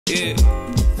Yeah.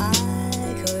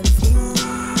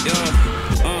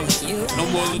 No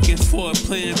more looking for a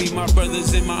plan. Be my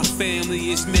brothers and my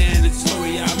family. It's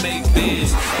mandatory. I make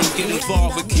bands. Don't get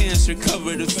involved with cancer.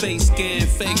 Cover the face scan.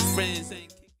 Fake friends.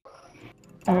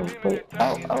 Oh, wait.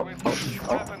 Oh.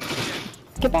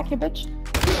 Get back here, bitch.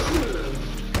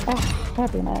 Oh,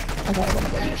 God damn it. Okay, I'm gonna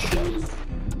go use the kids.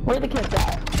 Where are the kids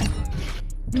at?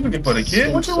 You looking for the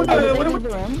kid? What you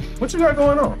got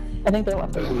going on? I think they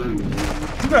left the room.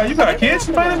 You got kids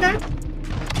you playing this game?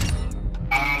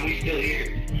 We still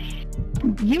here.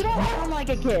 You don't sound like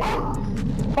a kid.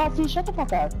 Bossy, shut the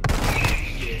fuck up. I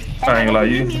ain't gonna lie,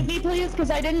 Can you mute me, please? Because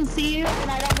I didn't see you,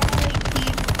 and I don't want to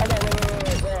keep... Okay,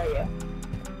 wait. Where are you?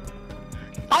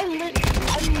 I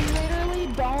literally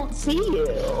don't see you.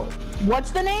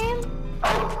 What's the name?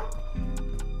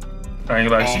 I ain't gonna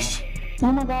lie, she's...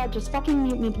 Oh my god, just fucking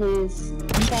mute me, please.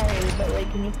 I'm sorry, but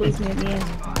like, can you please mute me?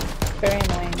 Very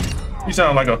annoying. You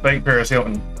sound like a fake Paris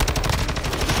Hilton.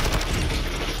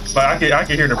 Like I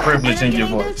can hear the privilege in your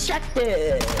voice.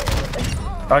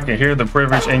 I can hear the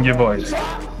privilege in your voice.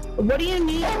 What do you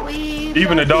need, please?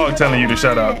 Even the dog telling you to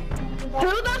shut up. Who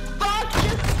the fuck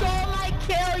just stole my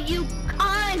kill, you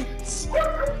cunt?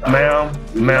 Ma'am,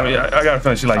 I gotta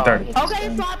finish you like 30.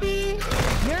 Okay, Sloppy.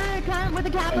 You're a cunt with a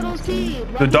capital C.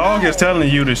 The dog is telling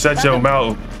you to shut your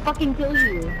mouth. Fucking kill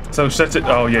you. So shut it.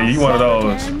 Oh yeah, you one of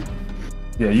those.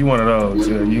 Yeah, you one of those.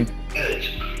 Yeah, you.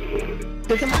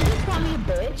 Did someone just call me a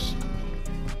bitch?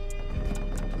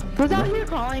 Who's out here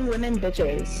calling women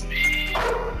bitches?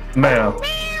 Ma'am.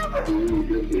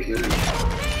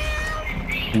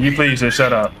 Can you please just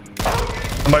shut up?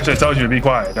 Somebody should have told you to be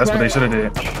quiet. That's what they should have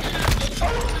did.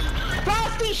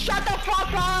 Frosty, shut the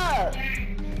fuck up!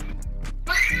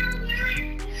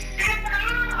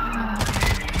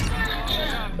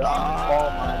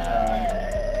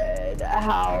 God,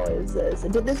 how is this?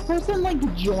 Did this person like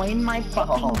join my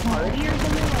fucking party or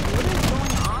something? Like, what is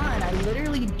going on? I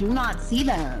literally do not see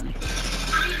them.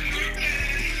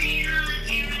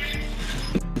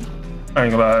 I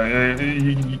ain't gonna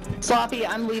lie. Sloppy,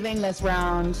 I'm leaving this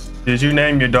round. Did you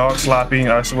name your dog Sloppy?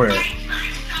 I swear.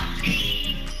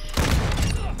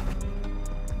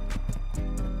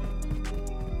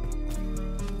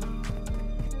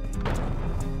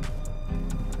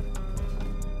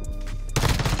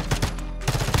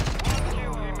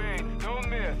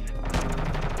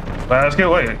 Last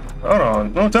kill. Wait, hold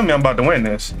on. Don't tell me I'm about to win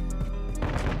this.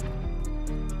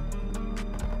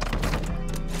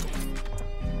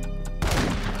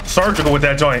 Surgical with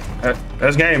that joint.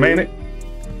 That's game, ain't it?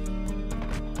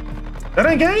 That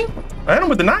ain't game? I hit him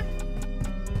with the knife.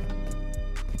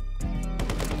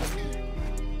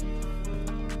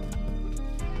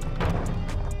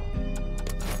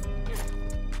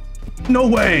 No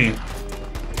way.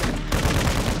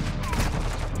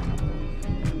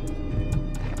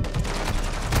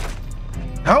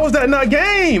 How is that not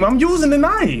game? I'm using the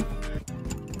knife.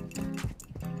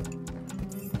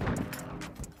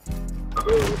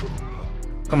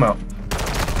 Come out.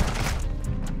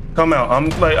 Come out. I'm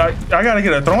like, I gotta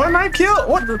get a throwing knife kill?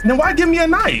 What? Then why give me a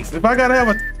knife? If I gotta have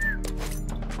a...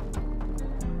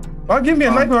 Why give me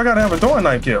a knife if I gotta have a throwing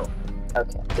knife kill?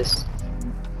 Okay, this...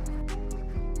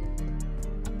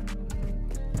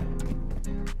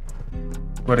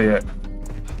 Where they at?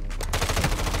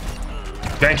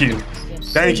 Thank you.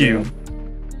 Thank you.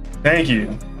 Thank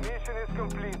you.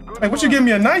 Hey, what you give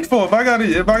me a knife for if I gotta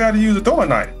use a throwing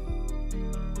knife?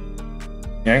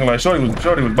 Yeah, ain't gonna lie, Shorty was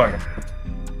bugging.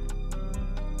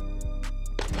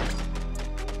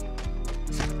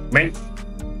 Mate,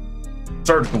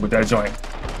 surgical with that joint.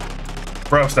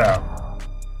 Rough style.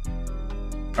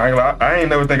 I ain't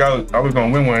never think I was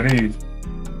gonna win one of these.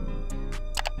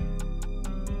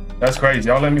 That's crazy.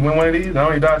 Y'all let me win one of these? I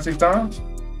only died 6 times?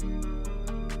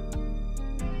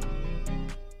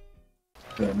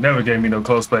 Yeah, never gave me no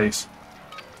close space.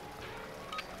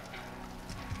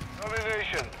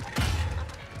 Domination.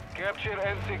 Capture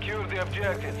and secure the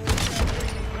objective.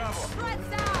 Bravo.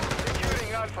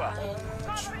 Securing Alpha.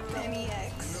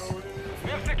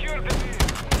 We've secured the lead.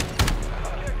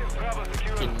 Objective Bravo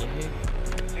secured.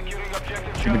 Securing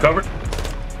objective Should be covered.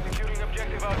 Securing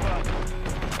objective Alpha.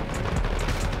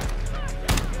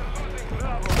 Losing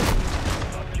Bravo.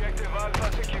 Objective Alpha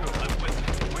secured.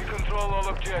 We control all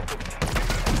objectives.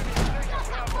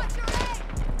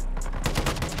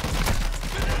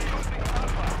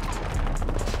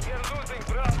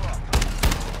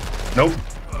 Nope.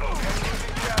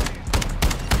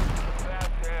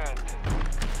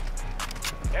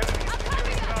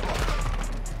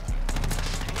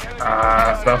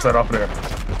 Bounce that off there.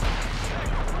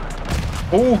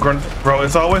 Oh, bro,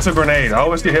 it's always a grenade. I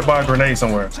always get hit by a grenade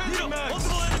somewhere.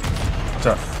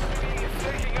 What's up?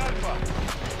 Taking Alpha.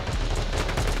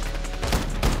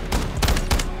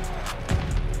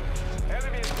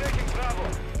 Enemy is taking Bravo.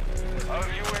 Our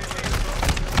UAV is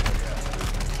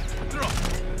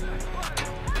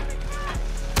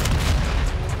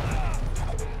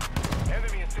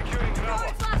enemy is securing Bravo.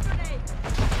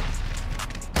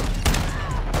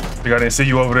 I didn't see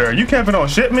you over there. You camping on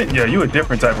shipment? Yeah, you a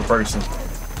different type of person.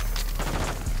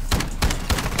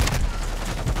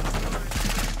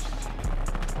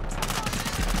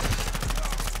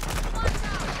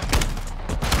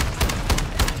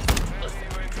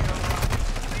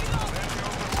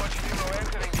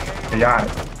 Yeah.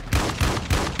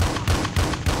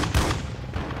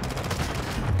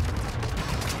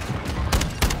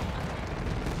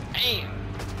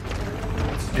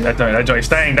 Yeah, that joint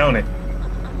stang, don't it?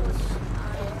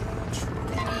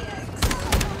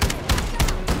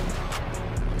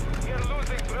 We are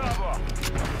losing Bravo.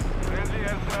 Friendly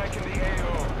airstrike in the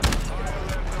AO.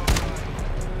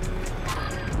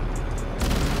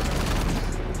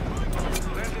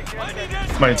 Friendly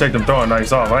candidate. Might take them throwing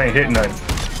knives off. I ain't hitting nothing.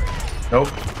 Nope.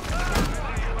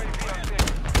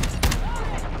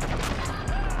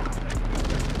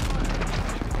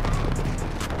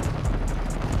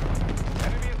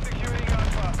 Enemy is securing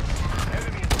Alpha.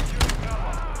 Enemy is securing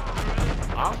Bravo.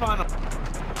 I'm fine.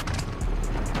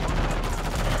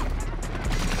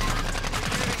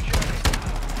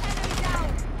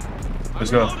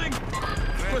 Let's go.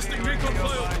 Requesting recon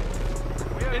flyover.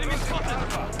 Enemy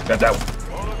spotted. Got that one.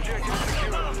 All objectives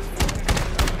secure.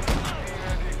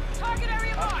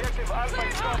 Objective Alpha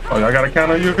is gone. Oh, y'all got a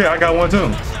counter UAV? I got one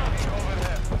too.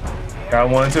 Got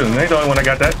one too. Ain't the only one that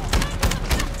got that.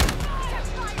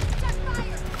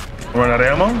 Run out of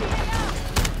ammo? We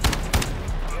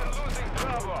are losing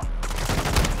Bravo.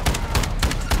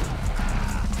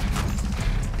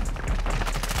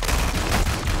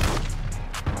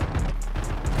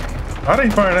 How they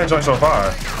firing that joint so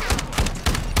far?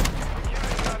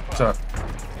 What's up?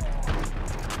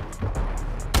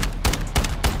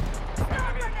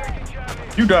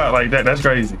 You died like that. That's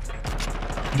crazy.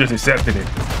 You just accepted it.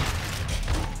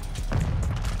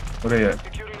 Where they at?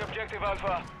 Securing objective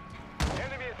Alpha.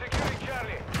 Enemy is securing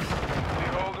Charlie. We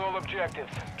hold all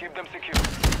objectives. Keep them secure.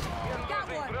 We are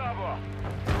losing Bravo.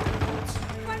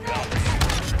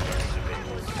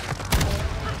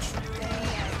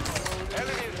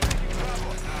 Enemy is taking Bravo.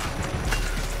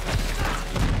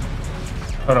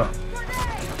 Hold on.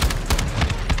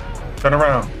 Turn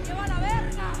around.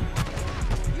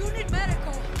 You need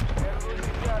medical. We are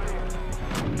losing Charlie.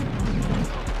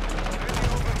 Friendly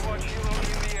Overwatch helo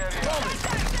in the area.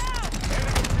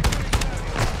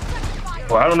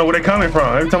 Well, I don't know where they're coming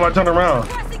from. Every time I turn around.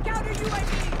 Requesting counter UAV.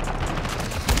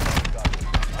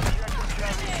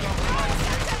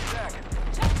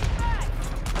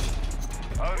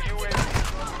 Our UAV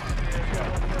is in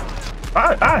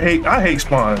the area. I hate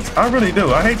spawns. I really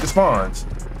do. I hate the spawns.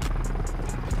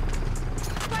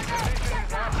 Mission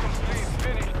is half complete.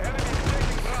 Finished. Enemy is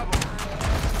taking Bravo.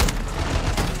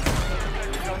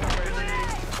 Objective on the way.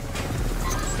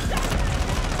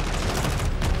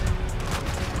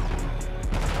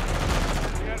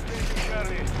 We are taking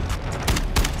Charlie.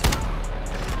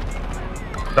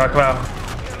 Dark cloud.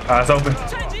 Eyes open.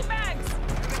 Changing mags.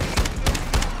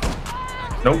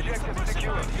 Nope. Objective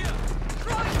secure.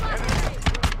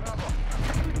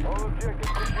 All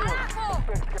objectives secure. Medical.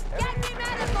 Get me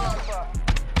medical.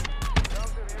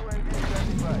 Counter UAV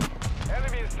standing by.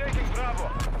 Enemy is taking Bravo.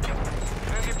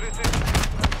 Friendly precision.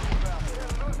 We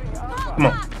are losing Alpha. Come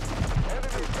on.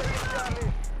 Enemy is taking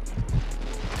Charlie.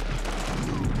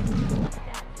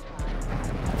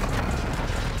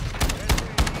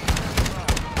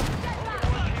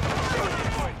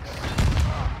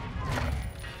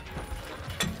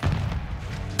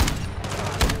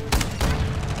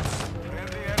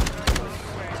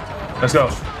 Let's go.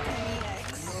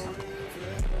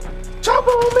 Chop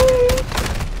on me.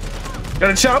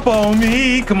 Gotta chop on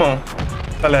me. Come on.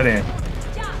 Cut that in.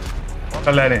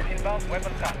 Cut that in.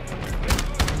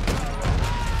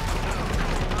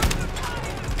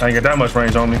 I ain't got that much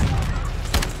range on me.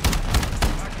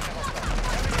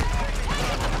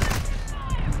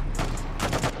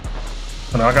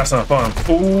 Oh, no, I got something fun.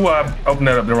 Ooh, I opened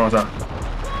that up the wrong time.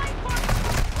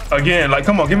 Again, like,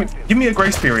 come on, give me a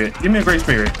grace period. Give me a grace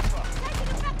period.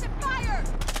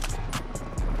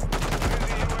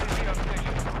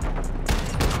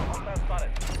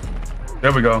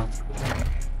 There we go.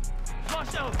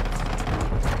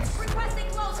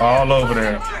 All over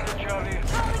there.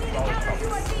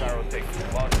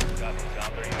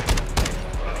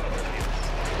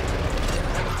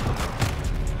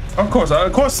 Of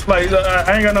course, like,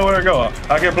 I ain't got nowhere to go.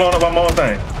 I get blown up on my own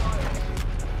thing.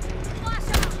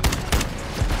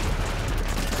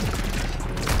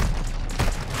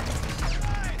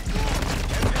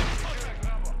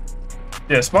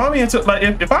 Yeah, spawn me into, like,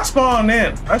 if I spawn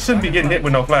in, I shouldn't be getting hit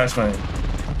with no flashbang.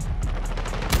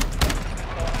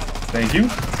 Thank you.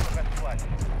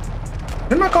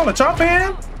 Didn't I call a chop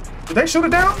in? Did they shoot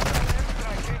it down?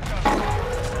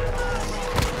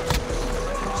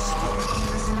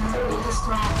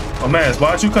 Oh man,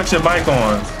 why'd you cut your mic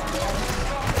on?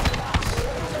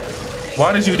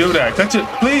 Why did you do that? Cut it,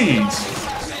 please.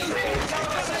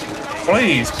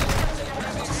 Please.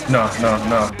 No.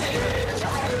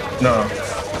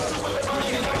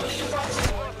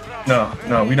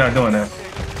 No, we're not doing that.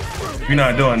 We're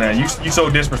not doing that. You so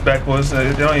disrespectful.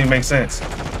 It don't even make sense.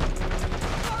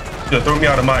 You threw me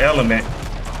out of my element.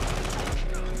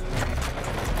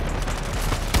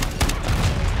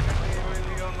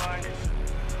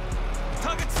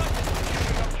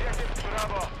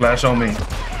 Flash on me.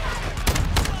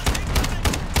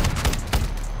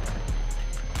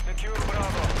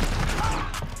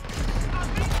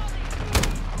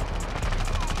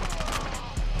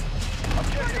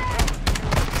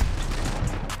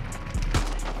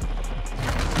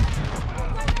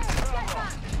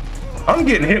 I'm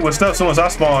getting hit with stuff as soon as I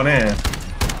spawn in.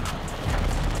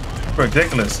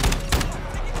 Ridiculous.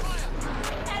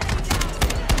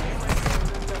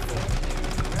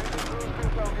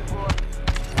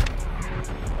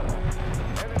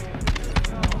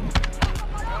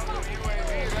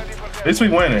 At least we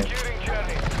winning.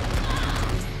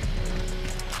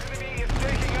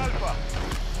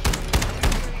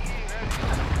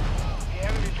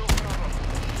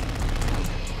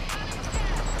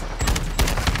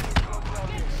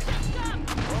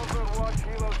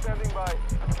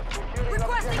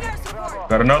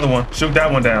 Got another one. Shoot that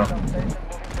one down.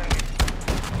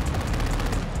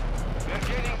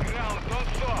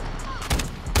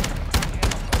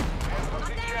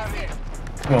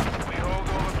 Come on.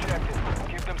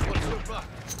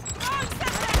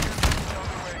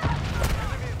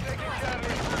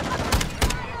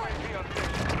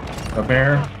 Up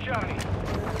here.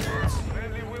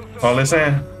 Call this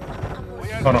in.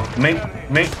 Hold on. Me.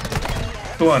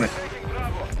 200.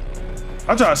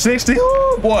 I tried 60.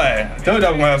 Oh boy. Told you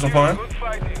I was gonna have some fun.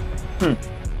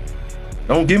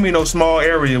 Don't give me no small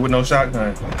area with no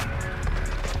shotgun.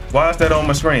 Why is that on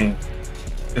my screen?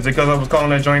 Is it because I was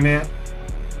calling that joint in?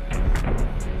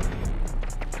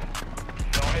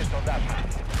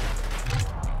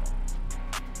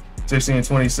 $16 and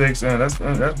 26. Yeah, that's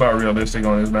about realistic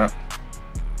on this map.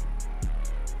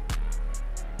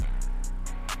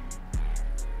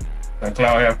 That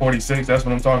cloud had 46. That's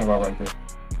what I'm talking about right there.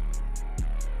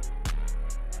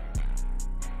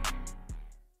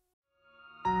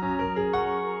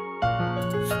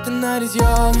 The night is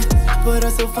young, but I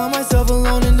still find myself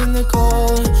alone and in the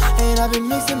cold. And I've been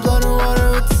mixing blood and water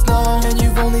with the snow. And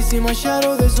you've only seen my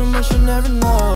shadow, there's so much you never know.